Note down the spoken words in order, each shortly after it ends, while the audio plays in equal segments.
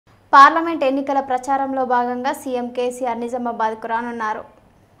Parliament ఎన్నికల ప్రచారంలో భాగంగా సీఎం కేసీఆర్ నిజామాబాద్కు రానున్నారు.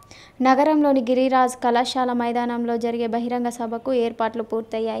 నగరంలోని గిరిరాజ్ కళాశాల మైదానంలో జరిగే బహిరంగ సభకు ఏర్పాట్లు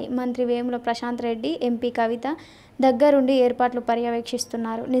పూర్తయ్యాయి. మంత్రి వేముల ప్రశాంత్ రెడ్డి, ఎంపీ కవిత దగ్గరుండి ఏర్పాట్లు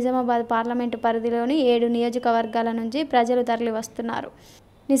పర్యవేక్షిస్తున్నారు. నిజామాబాద్ పార్లమెంటు పరిధిలోని 7 నియోజకవర్గాల నుంచి ప్రజలు తరలి వస్తున్నారు.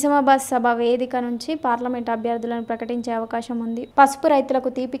 నిజామాబాద్ సభ వేదిక నుంచి పార్లమెంట్ అభ్యర్థులను ప్రకటించే అవకాశం ఉంది. పసుపు రైతులకు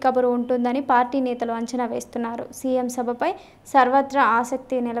తీపి కబురు ఉంటుందని పార్టీ నేతలు అంచనా వేస్తున్నారు. సీఎం సభపై సర్వత్రా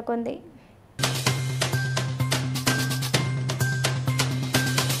ఆసక్తి నెలకొంది.